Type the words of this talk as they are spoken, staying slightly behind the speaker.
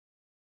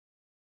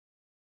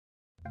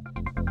And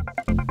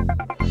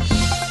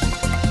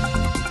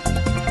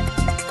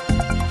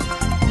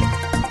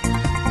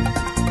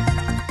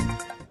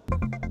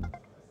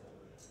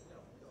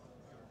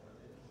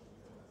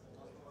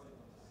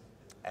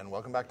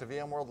welcome back to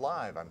VMworld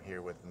Live. I'm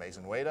here with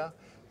Mason Uyeda,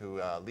 who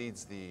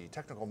leads the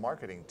technical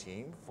marketing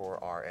team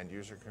for our end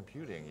user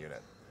computing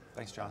unit.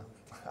 Thanks, John.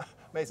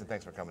 Mason,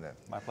 thanks for coming in.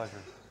 My pleasure.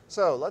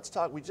 So let's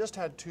talk. We just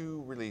had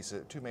two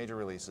major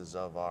releases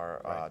of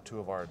our two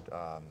of our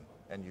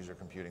end user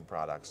computing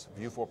products: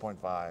 View 4.5,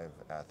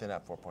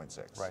 ThinApp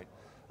 4.6. Right.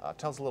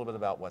 Tell us a little bit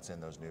about what's in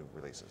those new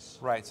releases.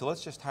 Right, so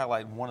let's just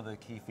highlight one of the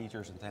key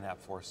features in ThinApp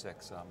 4.6.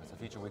 It's a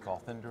feature we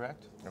call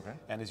ThinDirect. Okay.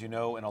 And as you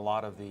know, in a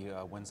lot of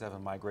the Win 7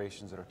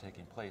 migrations that are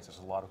taking place, there's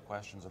a lot of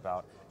questions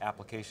about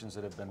applications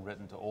that have been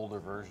written to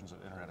older versions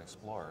of Internet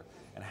Explorer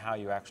and how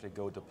you actually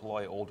go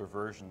deploy older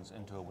versions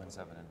into a Win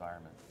 7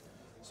 environment.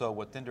 So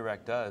what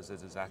ThinDirect does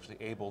is it's actually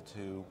able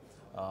to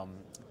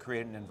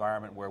create an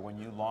environment where when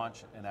you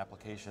launch an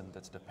application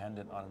that's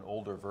dependent on an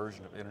older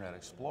version of Internet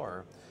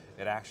Explorer,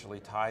 it actually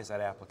ties that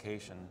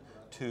application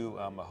to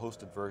a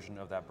hosted version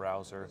of that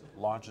browser,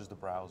 launches the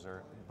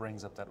browser,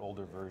 brings up that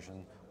older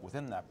version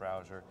within that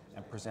browser,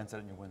 and presents it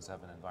in your Win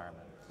 7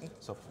 environment.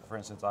 So for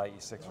instance, IE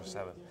 6 or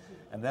 7.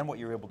 And then what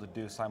you're able to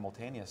do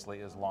simultaneously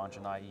is launch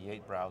an IE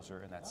 8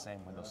 browser in that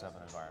same Windows 7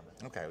 environment.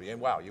 Okay,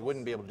 wow, you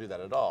wouldn't be able to do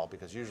that at all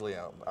because usually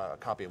a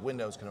copy of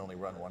Windows can only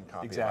run one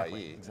copy of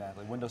IE.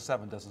 Exactly. Windows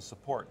 7 doesn't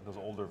support those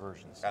older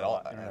versions at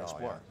all. Internet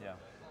Explorer. Yeah.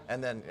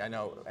 And then I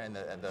know, and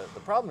the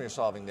problem you're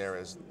solving there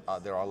is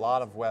there are a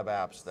lot of web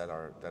apps that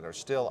are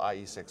still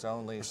IE6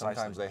 only. Precisely.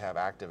 Sometimes they have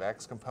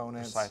ActiveX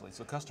components. Precisely.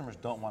 So customers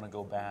don't want to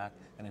go back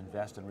and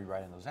invest in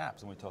rewriting those apps.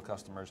 And we tell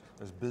customers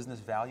there's business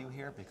value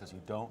here because you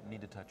don't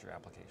need to touch your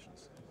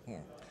applications.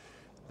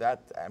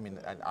 That, I mean,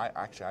 and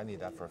I need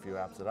that for a few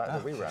apps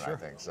that we run, sure. I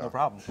think. So. No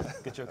problem.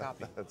 Get you a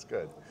copy. That's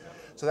good.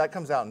 So that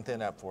comes out in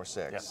ThinApp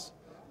 4.6. Yes.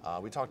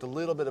 We talked a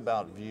little bit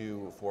about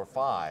View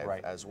 4.5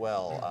 right. as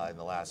well in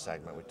the last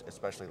segment,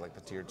 especially like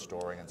the tiered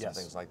storing and some yes.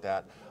 things like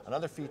that.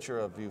 Another feature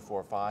of View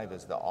 4.5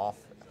 is the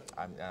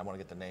I want to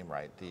get the name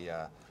right, the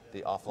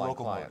offline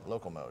local client, mode.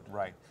 local mode.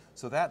 Right.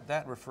 So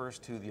that refers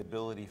to the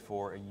ability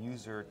for a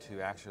user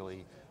to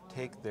actually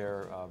take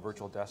their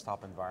virtual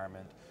desktop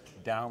environment,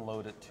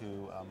 download it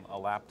to a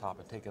laptop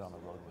and take it on the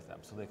road with them.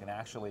 So they can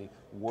actually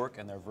work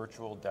in their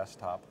virtual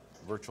desktop,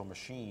 virtual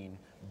machine,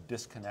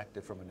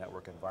 disconnected from a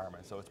network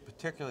environment. So it's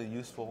particularly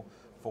useful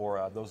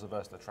for those of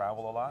us that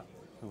travel a lot,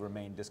 who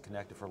remain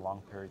disconnected for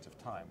long periods of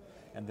time.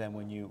 And then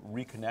when you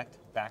reconnect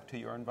back to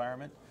your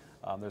environment,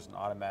 there's an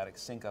automatic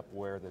sync up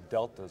where the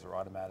deltas are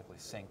automatically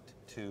synced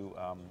to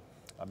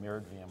a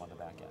mirrored VM on the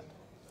back end.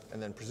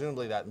 And then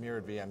presumably that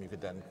mirrored VM you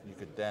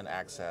could then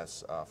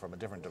access from a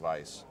different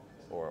device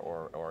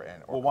or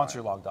once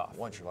you're logged off.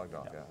 Once you're logged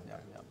off, yeah.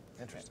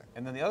 Interesting.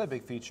 And then the other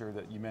big feature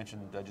that you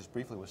mentioned just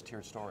briefly was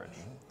tiered storage.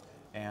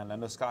 And I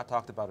know Scott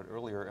talked about it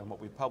earlier, and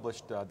what we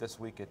published this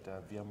week at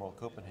VMworld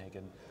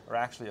Copenhagen are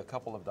actually a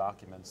couple of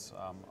documents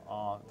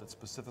that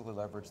specifically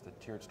leverage the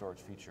tiered storage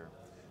feature.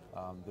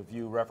 The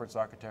View reference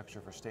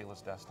architecture for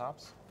stateless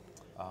desktops,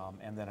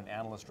 and then an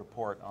analyst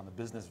report on the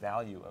business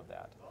value of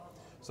that.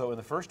 So in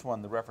the first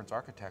one, the reference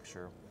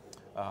architecture,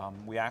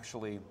 we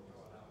actually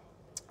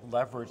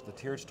leveraged the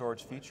tiered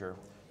storage feature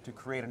to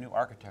create a new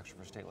architecture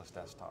for stateless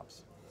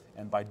desktops.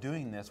 And by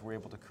doing this, we're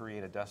able to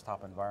create a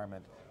desktop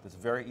environment that's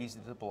very easy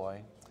to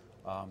deploy.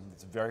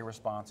 It's very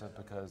responsive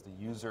because the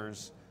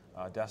user's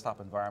desktop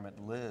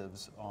environment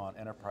lives on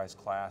enterprise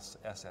class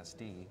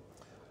SSD,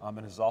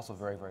 and is also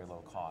very, very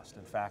low cost.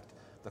 In fact,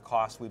 the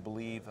cost we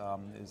believe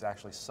is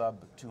actually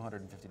sub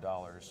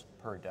 $250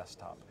 per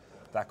desktop.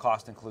 That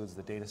cost includes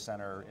the data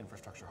center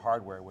infrastructure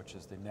hardware, which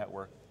is the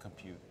network,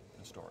 compute,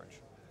 and storage.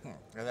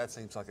 And that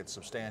seems like it's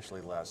substantially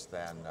less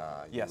than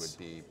you would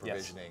be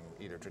provisioning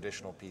either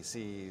traditional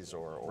PCs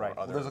or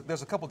other. Well,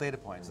 there's a couple data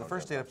points. The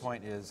first data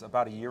point is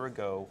about a year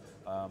ago,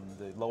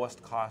 the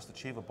lowest cost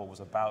achievable was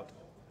about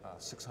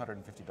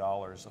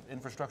 $650 of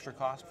infrastructure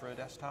cost for a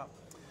desktop.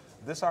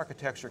 This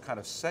architecture kind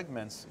of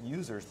segments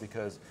users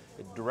because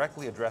it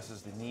directly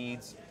addresses the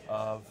needs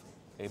of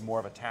more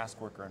of a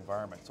task worker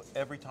environment. So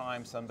every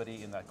time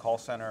somebody in that call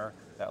center,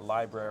 that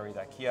library,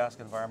 that kiosk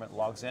environment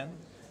logs in,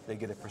 they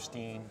get a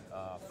pristine,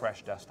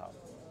 fresh desktop.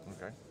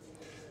 Okay.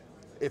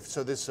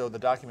 So the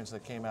documents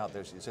that came out,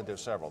 you said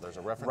there's several. There's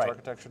a reference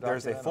architecture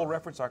document? There's a full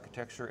reference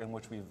architecture in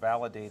which we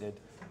validated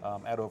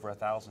at over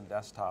 1,000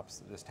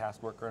 desktops this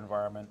task worker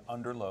environment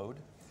under load,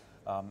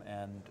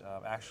 and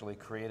actually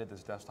created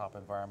this desktop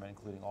environment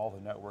including all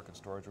the network and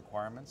storage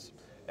requirements,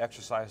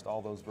 exercised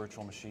all those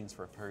virtual machines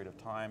for a period of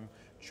time,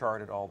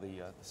 charted all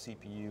the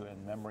CPU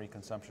and memory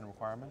consumption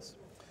requirements.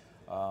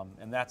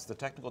 And that's the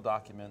technical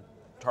document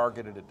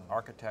targeted at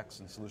architects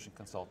and solution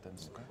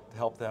consultants to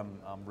help them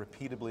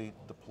repeatably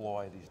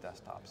deploy these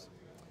desktops.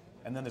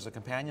 And then there's a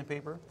companion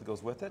paper that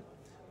goes with it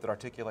that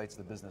articulates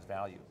the business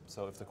value.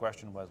 So if the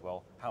question was,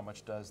 well, how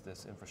much does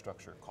this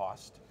infrastructure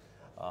cost?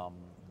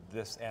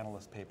 This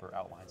analyst paper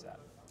outlines that.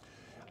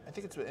 I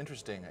think it's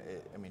interesting.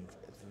 I mean,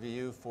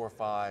 View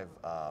 4.5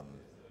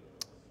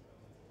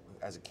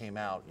 as it came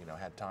out,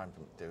 had time.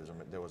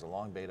 There was a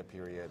long beta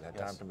period, had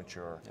time to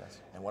mature.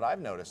 Yes. And what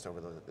I've noticed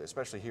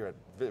especially here at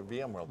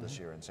VMworld this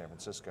year in San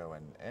Francisco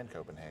and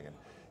Copenhagen,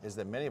 is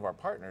that many of our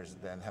partners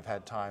then have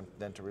had time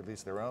then to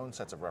release their own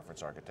sets of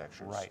reference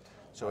architectures. Right.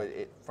 So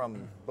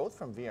both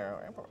from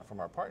VMware and from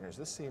our partners,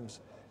 this seems.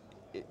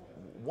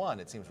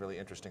 It seems really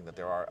interesting that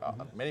there are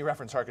many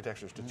reference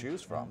architectures to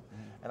choose from,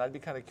 and I'd be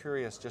kind of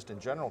curious, just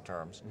in general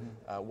terms,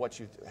 as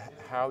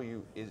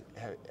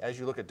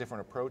you look at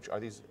different approach,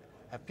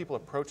 have people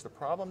approached the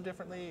problem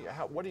differently?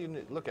 What do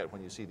you look at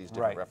when you see these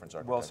different reference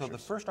architectures? Well, so the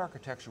first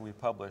architecture we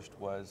published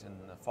was in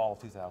the fall of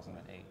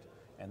 2008,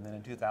 and then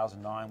in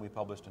 2009 we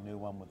published a new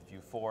one with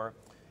View 4,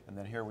 and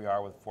then here we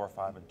are with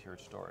 4.5 and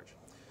tiered storage.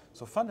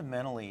 So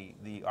fundamentally,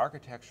 the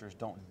architectures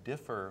don't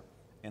differ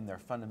in their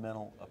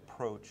fundamental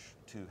approach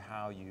to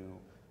how you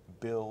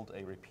build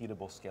a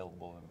repeatable,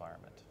 scalable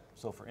environment.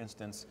 So for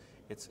instance,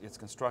 it's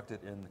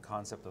constructed in the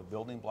concept of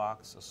building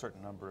blocks, a certain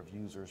number of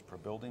users per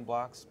building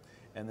blocks,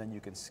 and then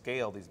you can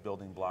scale these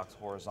building blocks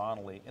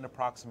horizontally in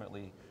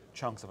approximately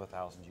chunks of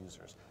 1,000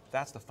 users.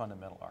 That's the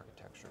fundamental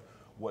architecture.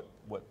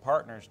 What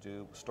partners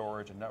do,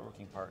 storage and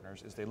networking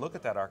partners, is they look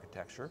at that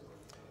architecture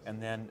and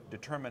then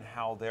determine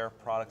how their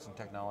products and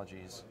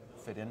technologies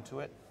fit into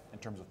it in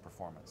terms of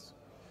performance.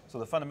 So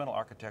the fundamental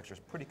architecture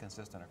is pretty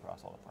consistent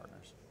across all the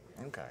partners.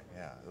 Okay,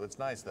 yeah. It's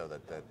nice though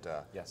that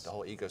the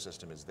whole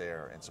ecosystem is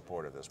there in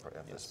support of this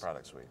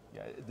product suite.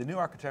 Yeah, the new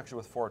architecture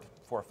with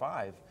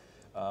 4.5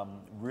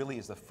 really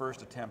is the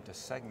first attempt to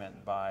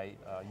segment by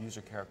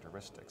user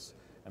characteristics.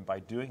 And by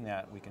doing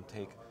that, we can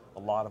take a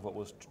lot of what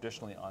was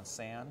traditionally on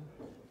SAN,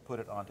 put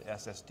it onto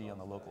SSD on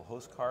the local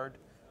host card,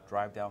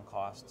 drive down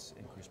costs,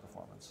 increase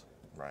performance.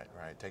 Right.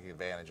 Taking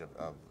advantage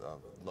of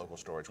local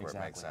storage where it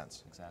makes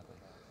sense. Exactly.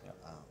 Yep.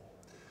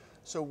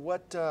 So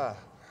what,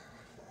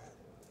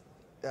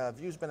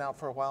 View's been out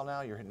for a while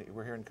now.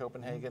 We're here in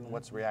Copenhagen.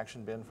 What's the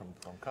reaction been from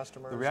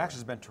customers? The reaction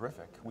has been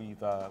terrific. We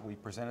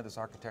presented this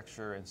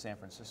architecture in San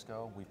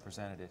Francisco. We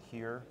presented it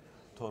here,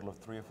 a total of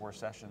 3 or 4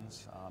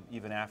 sessions.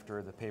 Even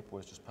after the paper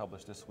was just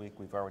published this week,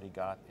 we've already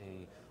got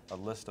a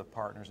list of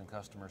partners and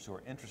customers who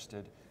are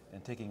interested in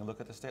taking a look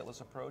at the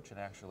stateless approach and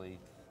actually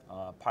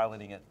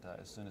piloting it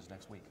as soon as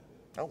next week.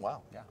 Oh,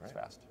 wow. Yeah, great. It's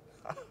fast.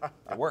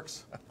 It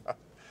works.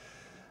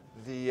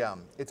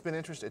 It's been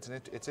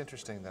interesting. It's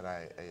interesting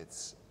that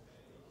it's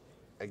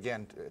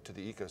again to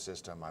the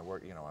ecosystem. I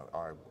work,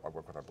 I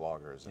work with our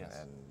bloggers,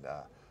 and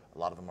a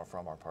lot of them are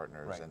from our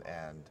partners,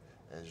 and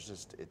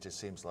it just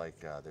seems like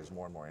there's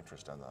more and more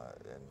interest in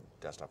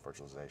desktop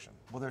virtualization.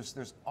 Well,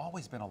 there's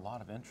always been a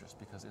lot of interest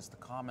because it's the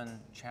common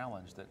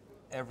challenge that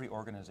every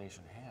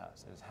organization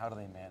has, is how do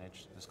they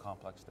manage this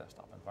complex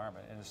desktop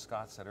environment? And as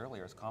Scott said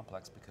earlier, it's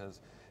complex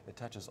because it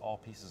touches all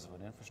pieces of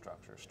an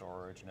infrastructure: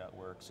 storage,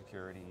 network,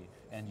 security,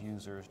 end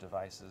users,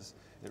 devices.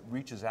 It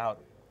reaches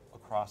out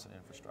across an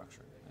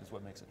infrastructure, is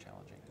what makes it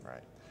challenging.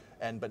 Right.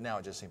 But now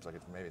it just seems like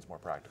maybe it's more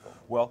practical.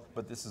 Well,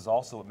 but this is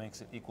also what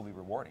makes it equally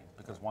rewarding,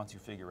 because once you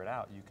figure it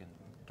out, you can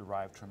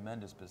derive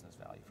tremendous business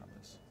value from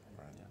this.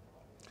 Right. Yeah.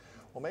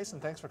 Well, Mason,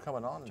 thanks for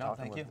coming on and John,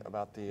 talking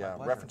about the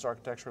reference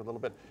architecture a little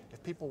bit.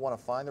 If people want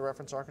to find the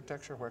reference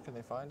architecture, where can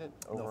they find it?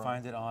 They'll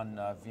find it on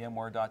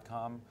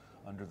VMware.com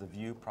under the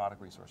View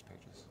product resource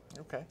pages.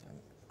 Okay,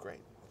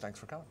 great. Thanks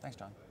for coming. Thanks,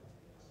 John.